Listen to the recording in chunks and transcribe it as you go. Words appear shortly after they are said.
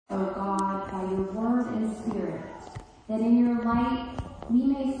your word and spirit, that in your light we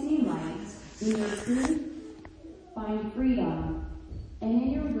may see light, in your truth find freedom, and in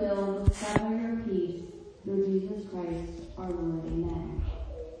your will discover your peace through Jesus Christ our Lord. Amen.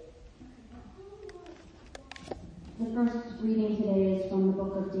 The first reading today is from the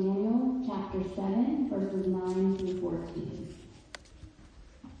book of Daniel, chapter 7, verses 9 through 14.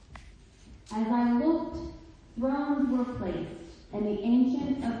 As I looked, thrones were placed, and the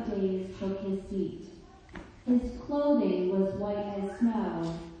Ancient of Days took his seat. His clothing was white as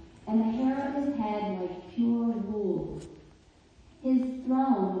snow, and the hair of his head like pure wool. His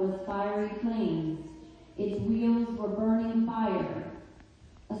throne was fiery flames. Its wheels were burning fire.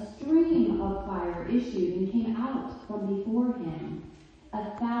 A stream of fire issued and came out from before him.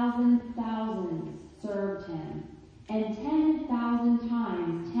 1,000 thousands served him, and 10,000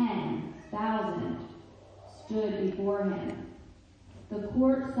 times 10,000 stood before him. The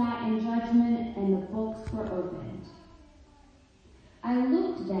court sat in judgment, and the books were opened. I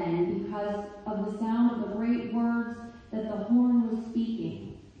looked then because of the sound of the great words that the horn was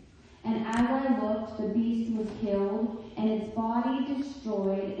speaking. And as I looked, the beast was killed, and its body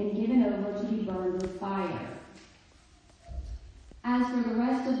destroyed and given over to be burned with fire. As for the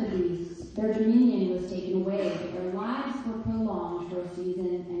rest of the beasts, their dominion was taken away, but their lives were prolonged for a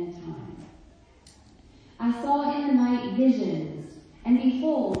season and a time. I saw in the night visions, and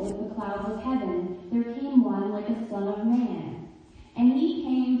behold, with the clouds of heaven, there came one like a son of man. And he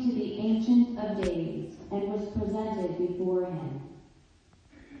came to the Ancient of Days, and was presented before him.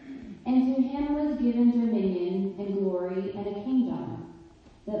 And to him was given dominion and glory and a kingdom,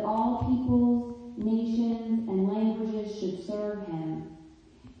 that all peoples, nations, and languages should serve him.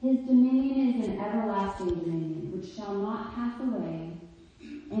 His dominion is an everlasting dominion, which shall not pass away,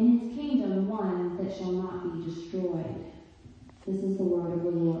 and his kingdom one that shall not be destroyed. This is the word of the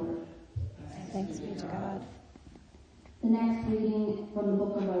Lord. Thanks be to God. The next reading from the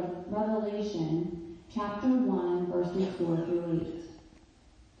book of Revelation, chapter 1, verses 4 through 8.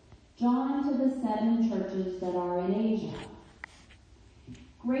 John to the 7 churches that are in Asia.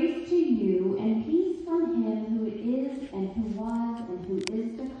 Grace to you and peace from him who is and who was and who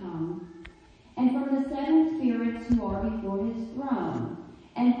is to come, and from the 7 spirits who are before his throne,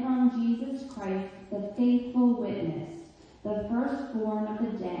 and from Jesus Christ, the faithful witness, the firstborn of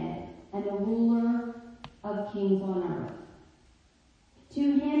the dead, and the ruler of kings on earth. To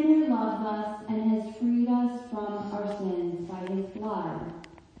him who loves us and has freed us from our sins by his blood,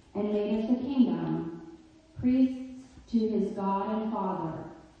 and made us a kingdom, priests to his God and Father.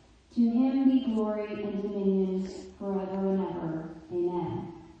 To him be glory and dominion forever and ever.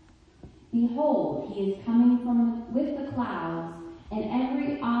 Amen. Behold, he is coming with the clouds, and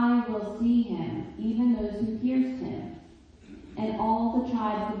every eye will see him, even those who pierced him. And all the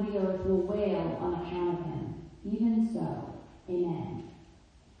tribes of the earth will wail on account of him. Even so, amen.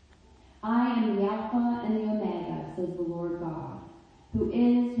 I am the Alpha and the Omega, says the Lord God, who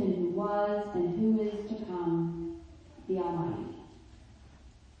is, and who was, and who is to come, the Almighty.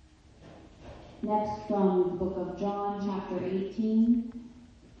 Next from the book of John, chapter 18,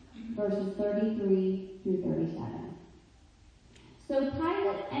 verses 33 through 37. So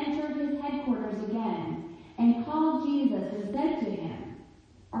Pilate entered his headquarters again, and called Jesus and said to him,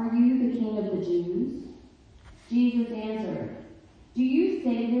 "Are you the king of the Jews?" Jesus answered, "Do you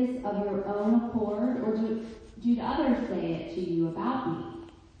say this of your own accord, or do others say it to you about me?"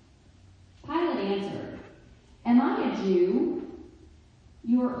 Pilate answered, "Am I a Jew?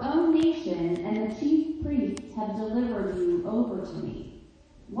 Your own nation and the chief priests have delivered you over to me.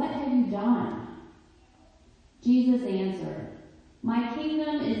 What have you done?" Jesus answered, "My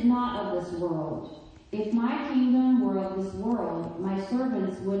kingdom is not of this world. If my kingdom were of this world, my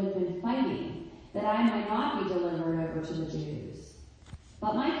servants would have been fighting, that I might not be delivered over to the Jews.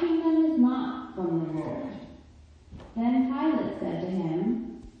 But my kingdom is not from the world." Then Pilate said to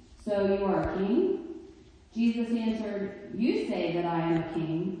him, "So you are a king?" Jesus answered, "You say that I am a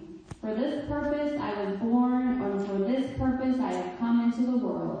king. For this purpose I was born, and for this purpose I have come into the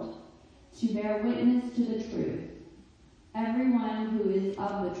world, to bear witness to the truth. Everyone who is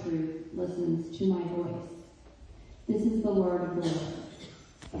of the truth listens to my voice." This is the word of the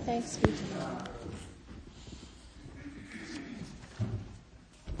Lord. Thanks be to God.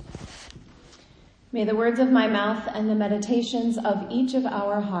 May the words of my mouth and the meditations of each of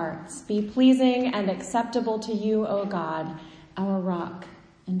our hearts be pleasing and acceptable to you, O God, our rock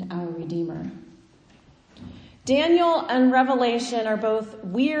and our Redeemer. Daniel and Revelation are both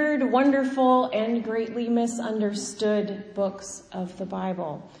weird, wonderful, and greatly misunderstood books of the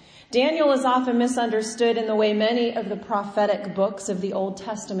Bible. Daniel is often misunderstood in the way many of the prophetic books of the Old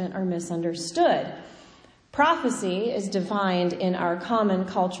Testament are misunderstood. Prophecy is defined in our common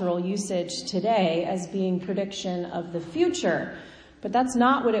cultural usage today as being prediction of the future, but that's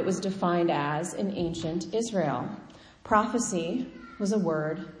not what it was defined as in ancient Israel. Prophecy was a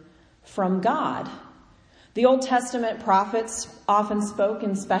word from God. The Old Testament prophets often spoke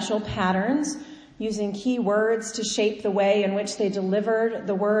in special patterns, using key words to shape the way in which they delivered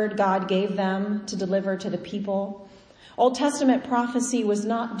the word God gave them to deliver to the people. Old Testament prophecy was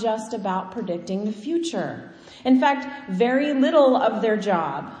not just about predicting the future. In fact, very little of their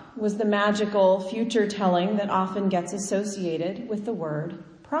job was the magical future telling that often gets associated with the word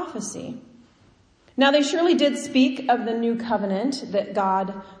prophecy. Now, they surely did speak of the new covenant that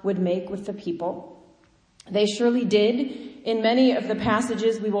God would make with the people. They surely did, in many of the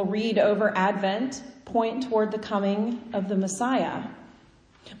passages we will read over Advent, point toward the coming of the Messiah.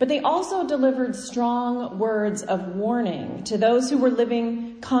 But they also delivered strong words of warning to those who were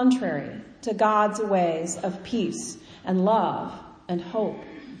living contrary to God's ways of peace and love and hope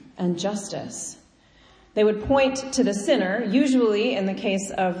and justice. They would point to the sinner, usually in the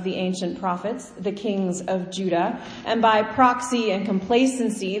case of the ancient prophets, the kings of Judah, and by proxy and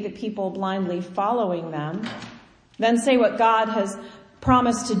complacency, the people blindly following them, then say what God has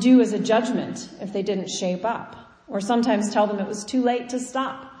promised to do as a judgment if they didn't shape up, or sometimes tell them it was too late to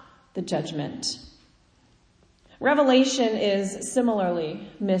stop the judgment. Revelation is similarly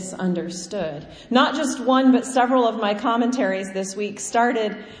misunderstood. Not just one, but several of my commentaries this week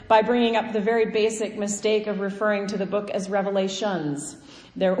started by bringing up the very basic mistake of referring to the book as Revelations.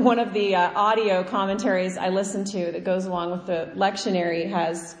 One of the audio commentaries I listened to that goes along with the lectionary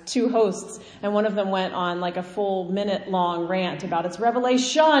has two hosts, and one of them went on like a full minute-long rant about it's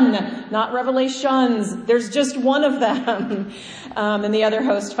Revelation, not Revelations. There's just one of them. And the other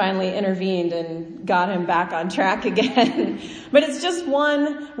host finally intervened and got him back on track again. But it's just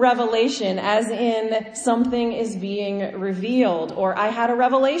one revelation, as in something is being revealed, or I had a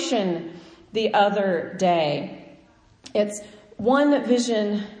revelation the other day. It's one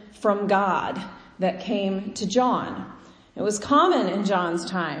vision from God that came to John. It was common in John's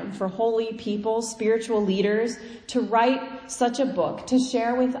time for holy people, spiritual leaders, to write such a book to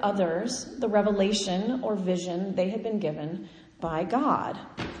share with others the revelation or vision they had been given by God.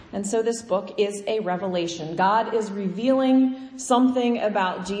 And so this book is a revelation. God is revealing something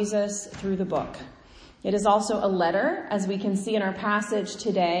about Jesus through the book. It is also a letter. As we can see in our passage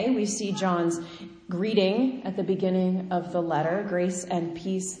today, we see John's greeting at the beginning of the letter, grace and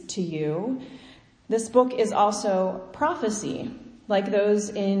peace to you. This book is also prophecy, like those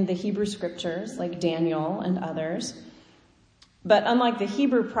in the Hebrew scriptures, like Daniel and others. But unlike the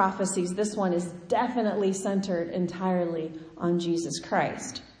Hebrew prophecies, this one is definitely centered entirely on Jesus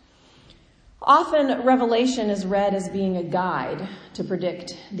Christ. Often, Revelation is read as being a guide to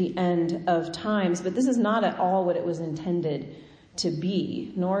predict the end of times, but this is not at all what it was intended to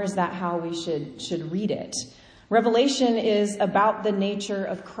be, nor is that how we should read it. Revelation is about the nature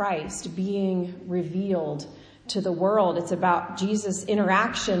of Christ being revealed to the world. It's about Jesus'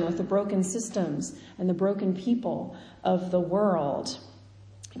 interaction with the broken systems and the broken people of the world.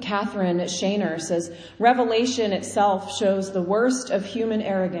 Catherine Shaner says, Revelation itself shows the worst of human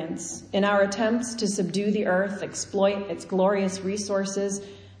arrogance in our attempts to subdue the earth, exploit its glorious resources,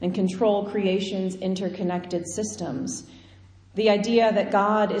 and control creation's interconnected systems. The idea that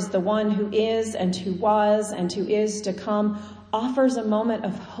God is the one who is and who was and who is to come offers a moment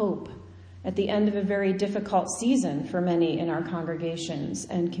of hope at the end of a very difficult season for many in our congregations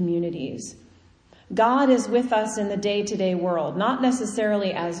and communities. God is with us in the day-to-day world, not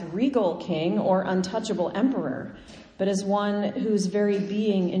necessarily as regal king or untouchable emperor, but as one whose very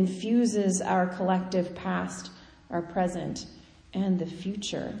being infuses our collective past, our present, and the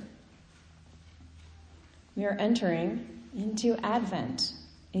future. We are entering into Advent,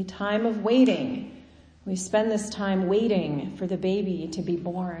 a time of waiting. We spend this time waiting for the baby to be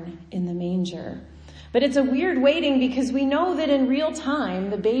born in the manger. But it's a weird waiting because we know that in real time,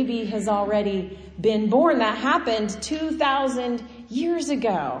 the baby has already been born. That happened 2,000 years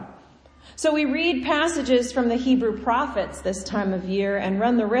ago. So we read passages from the Hebrew prophets this time of year and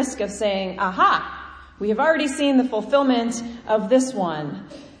run the risk of saying, aha, we have already seen the fulfillment of this one.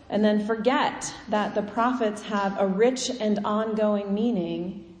 And then forget that the prophets have a rich and ongoing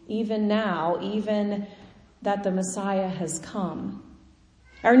meaning, even now, even that the Messiah has come.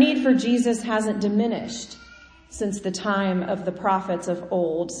 Our need for Jesus hasn't diminished since the time of the prophets of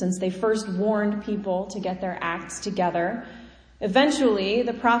old, since they first warned people to get their acts together. Eventually,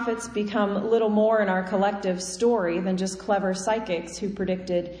 the prophets become little more in our collective story than just clever psychics who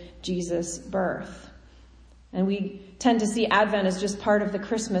predicted Jesus' birth. And we tend to see Advent as just part of the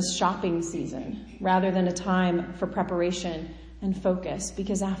Christmas shopping season, rather than a time for preparation and focus,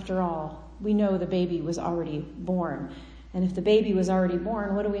 because after all, we know the baby was already born. And if the baby was already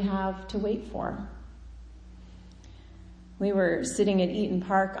born, what do we have to wait for? We were sitting at Eaton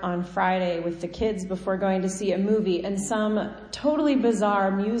Park on Friday with the kids before going to see a movie, and some totally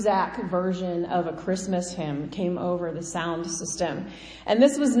bizarre Muzak version of a Christmas hymn came over the sound system. And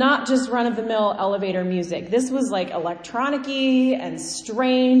this was not just run-of-the-mill elevator music. This was like electronic-y and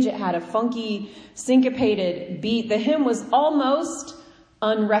strange. It had a funky, syncopated beat. The hymn was almost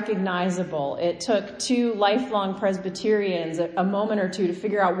unrecognizable. It took two lifelong Presbyterians a moment or two to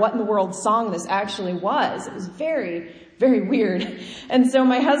figure out what in the world song this actually was. It was very, very weird. And so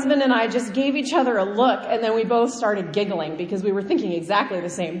my husband and I just gave each other a look, and then we both started giggling because we were thinking exactly the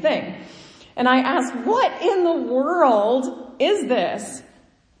same thing. And I asked, what in the world is this?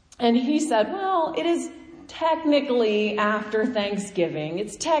 And he said, well, it is technically after Thanksgiving.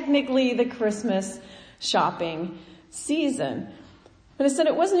 It's technically the Christmas shopping season. But I said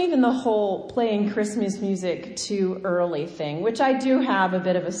it wasn't even the whole playing Christmas music too early thing, which I do have a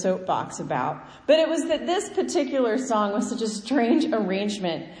bit of a soapbox about. But it was that this particular song was such a strange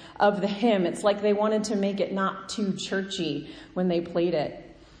arrangement of the hymn. It's like they wanted to make it not too churchy when they played it.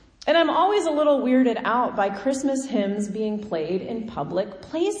 And I'm always a little weirded out by Christmas hymns being played in public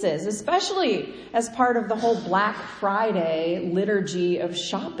places, especially as part of the whole Black Friday liturgy of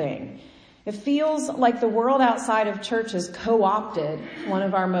shopping. It feels like the world outside of church has co-opted one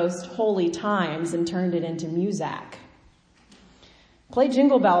of our most holy times and turned it into Muzak. Play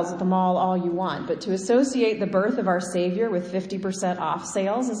Jingle Bells at the mall all you want, but to associate the birth of our Savior with 50% off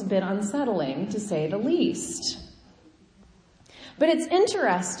sales is a bit unsettling, to say the least. But it's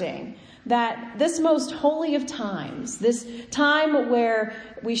interesting that this most holy of times, this time where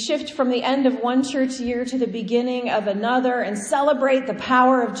we shift from the end of one church year to the beginning of another and celebrate the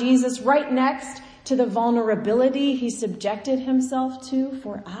power of Jesus right next to the vulnerability he subjected himself to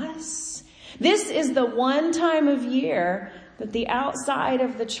for us. This is the one time of year that the outside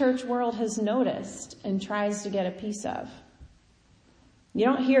of the church world has noticed and tries to get a piece of. You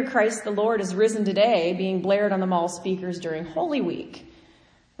don't hear Christ the Lord is risen today being blared on the mall speakers during Holy Week.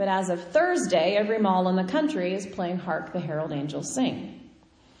 But as of Thursday, every mall in the country is playing Hark the Herald Angels Sing.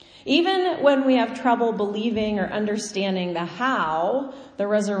 Even when we have trouble believing or understanding the how, the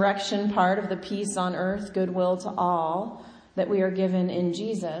resurrection part of the peace on earth, goodwill to all that we are given in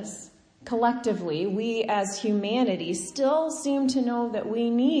Jesus, collectively, we as humanity still seem to know that we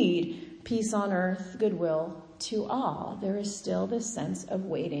need peace on earth, goodwill to all. There is still this sense of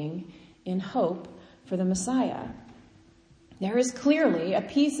waiting in hope for the Messiah. There is clearly a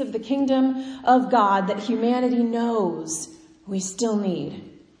piece of the kingdom of God that humanity knows we still need.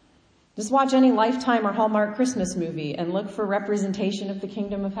 Just watch any Lifetime or Hallmark Christmas movie and look for representation of the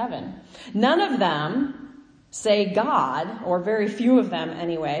kingdom of heaven. None of them say God, or very few of them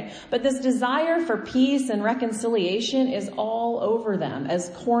anyway, but this desire for peace and reconciliation is all over them,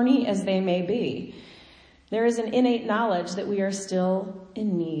 as corny as they may be. There is an innate knowledge that we are still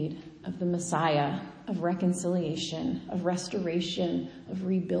in need of the Messiah, of reconciliation, of restoration, of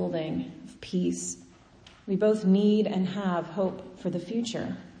rebuilding, of peace. We both need and have hope for the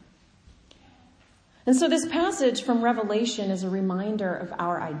future. And so this passage from Revelation is a reminder of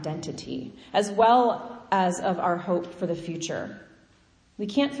our identity, as well as of our hope for the future. We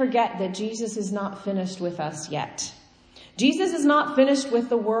can't forget that Jesus is not finished with us yet. Jesus is not finished with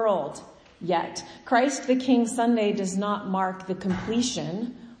the world yet. Christ the King Sunday does not mark the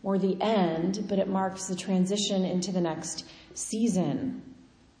completion or the end, but it marks the transition into the next season.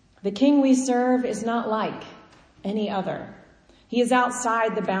 The King we serve is not like any other. He is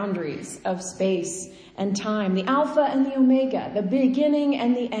outside the boundaries of space and time, the Alpha and the Omega, the beginning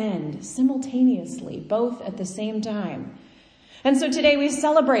and the end, simultaneously, both at the same time. And so today we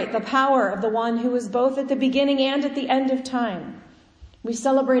celebrate the power of the one who is both at the beginning and at the end of time. We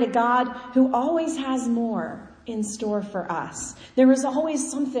celebrate a God who always has more in store for us. There is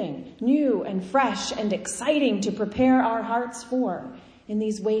always something new and fresh and exciting to prepare our hearts for in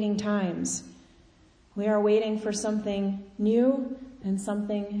these waiting times. We are waiting for something new and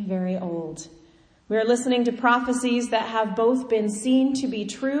something very old. We are listening to prophecies that have both been seen to be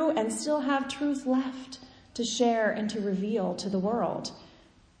true and still have truth left to share and to reveal to the world.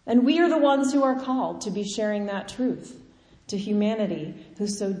 And we are the ones who are called to be sharing that truth to humanity who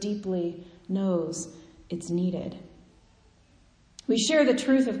so deeply knows it's needed. We share the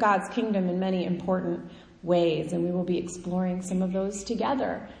truth of God's kingdom in many important ways, and we will be exploring some of those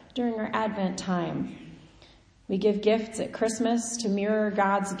together during our Advent time. We give gifts at Christmas to mirror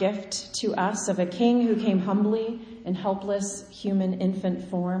God's gift to us of a king who came humbly in helpless human infant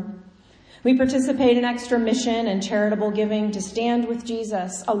form. We participate in extra mission and charitable giving to stand with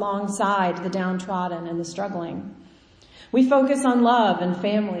Jesus alongside the downtrodden and the struggling. We focus on love and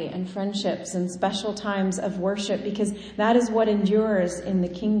family and friendships and special times of worship because that is what endures in the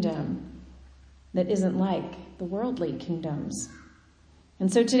kingdom that isn't like the worldly kingdoms.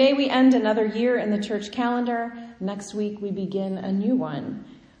 And so today we end another year in the church calendar. Next week we begin a new one.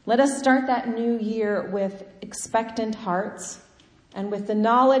 Let us start that new year with expectant hearts and with the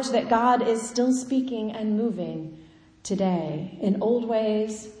knowledge that God is still speaking and moving today in old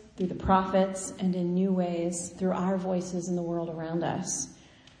ways, through the prophets, and in new ways through our voices in the world around us.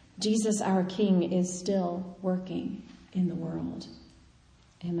 Jesus, our King, is still working in the world.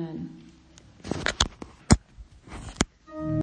 Amen.